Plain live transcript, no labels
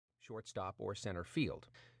shortstop or center field.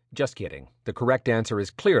 Just kidding. The correct answer is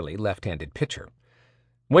clearly left-handed pitcher.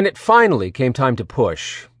 When it finally came time to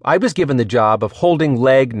push, I was given the job of holding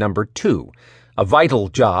leg number 2, a vital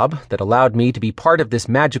job that allowed me to be part of this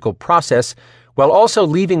magical process while also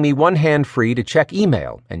leaving me one hand free to check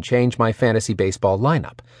email and change my fantasy baseball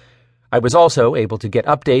lineup. I was also able to get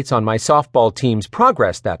updates on my softball team's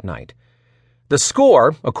progress that night. The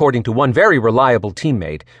score, according to one very reliable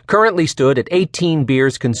teammate, currently stood at 18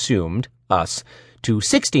 beers consumed, us, to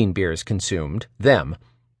 16 beers consumed, them,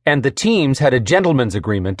 and the teams had a gentleman's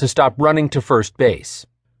agreement to stop running to first base.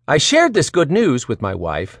 I shared this good news with my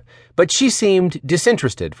wife, but she seemed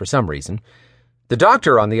disinterested for some reason. The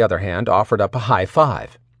doctor, on the other hand, offered up a high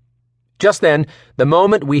five. Just then, the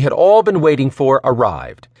moment we had all been waiting for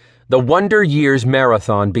arrived. The Wonder Years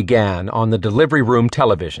marathon began on the delivery room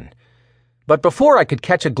television. But before I could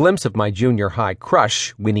catch a glimpse of my junior high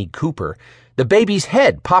crush, Winnie Cooper, the baby's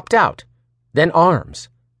head popped out, then arms,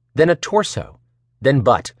 then a torso, then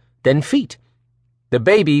butt, then feet. The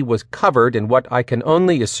baby was covered in what I can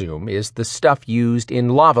only assume is the stuff used in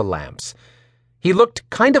lava lamps. He looked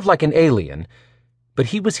kind of like an alien, but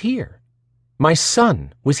he was here. My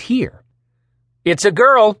son was here. "It's a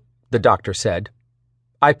girl," the doctor said.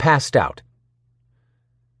 I passed out.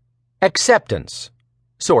 Acceptance.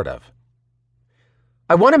 Sort of.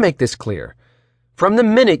 I want to make this clear. From the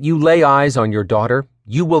minute you lay eyes on your daughter,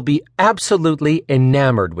 you will be absolutely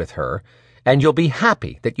enamored with her, and you'll be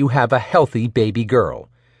happy that you have a healthy baby girl.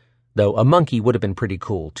 Though a monkey would have been pretty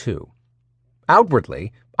cool, too.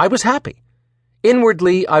 Outwardly, I was happy.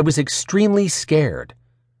 Inwardly, I was extremely scared.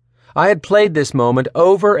 I had played this moment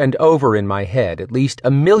over and over in my head at least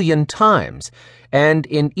 1,000,000 times, and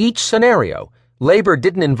in each scenario, labor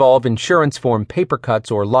didn't involve insurance form paper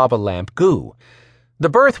cuts or lava lamp goo. The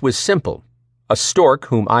birth was simple. A stork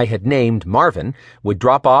whom I had named Marvin would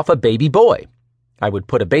drop off a baby boy. I would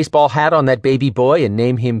put a baseball hat on that baby boy and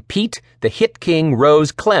name him Pete the Hit King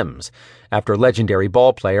Rose Klems, after legendary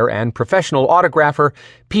ballplayer and professional autographer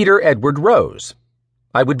Peter Edward Rose.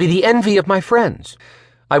 I would be the envy of my friends.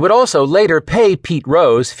 I would also later pay Pete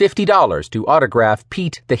Rose $50 to autograph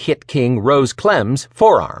Pete the Hit King Rose Klems'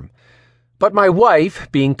 forearm. But my wife,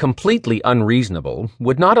 being completely unreasonable,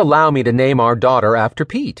 would not allow me to name our daughter after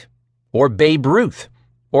Pete, or Babe Ruth,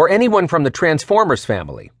 or anyone from the Transformers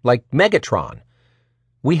family, like Megatron.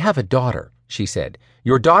 "We have a daughter," she said.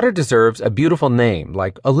 "Your daughter deserves a beautiful name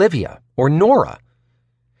like Olivia or Nora."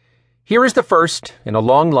 Here is the first in a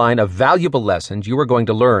long line of valuable lessons you are going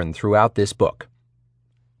to learn throughout this book.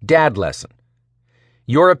 Dad lesson.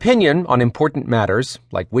 Your opinion on important matters,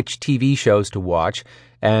 like which TV shows to watch,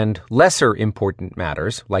 and lesser important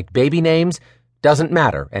matters, like baby names, doesn't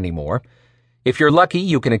matter anymore. If you're lucky,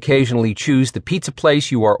 you can occasionally choose the pizza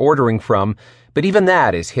place you are ordering from, but even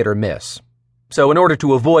that is hit or miss. So in order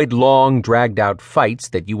to avoid long, dragged-out fights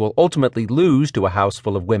that you will ultimately lose to a house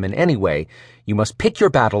full of women anyway, you must pick your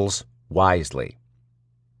battles wisely.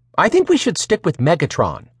 I think we should stick with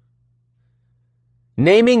Megatron.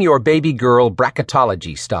 Naming your baby girl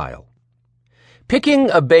bracketology style. Picking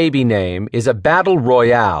a baby name is a battle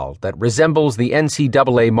royale that resembles the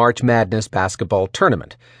NCAA March Madness basketball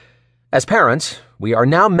tournament. As parents, we are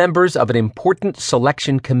now members of an important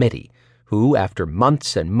selection committee who, after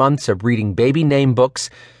months and months of reading baby name books,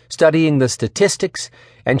 studying the statistics,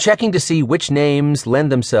 and checking to see which names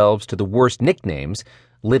lend themselves to the worst nicknames,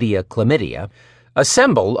 Lydia Chlamydia,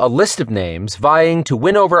 assemble a list of names vying to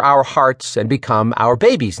win over our hearts and become our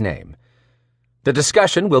baby's name. The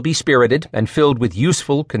discussion will be spirited and filled with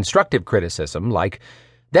useful, constructive criticism like,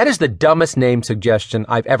 "That is the dumbest name suggestion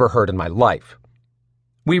I've ever heard in my life."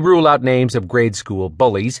 We rule out names of grade school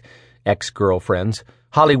bullies, ex-girlfriends,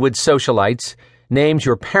 Hollywood socialites, names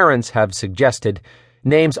your parents have suggested,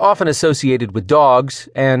 names often associated with dogs,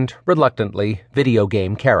 and, reluctantly, video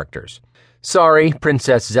game characters. Sorry,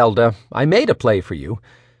 Princess Zelda, I made a play for you.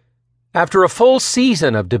 After a full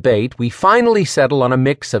season of debate, we finally settle on a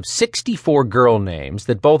mix of 64 girl names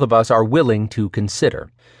that both of us are willing to consider.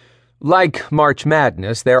 Like March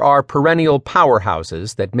Madness, there are perennial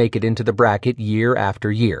powerhouses that make it into the bracket year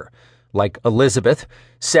after year, like Elizabeth,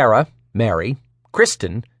 Sarah, Mary,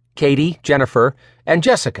 Kristen, Katie, Jennifer, and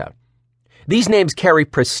Jessica. These names carry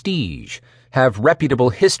prestige, have reputable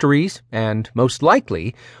histories, and, most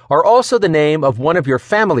likely, are also the name of one of your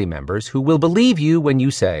family members who will believe you when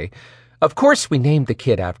you say, "Of course we named the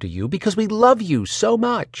kid after you because we love you so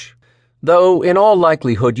much." Though, in all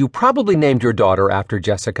likelihood, you probably named your daughter after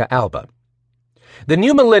Jessica Alba. The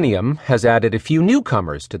new millennium has added a few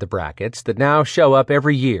newcomers to the brackets that now show up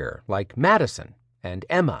every year, like Madison and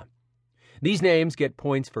Emma. These names get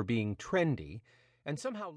points for being trendy, and somehow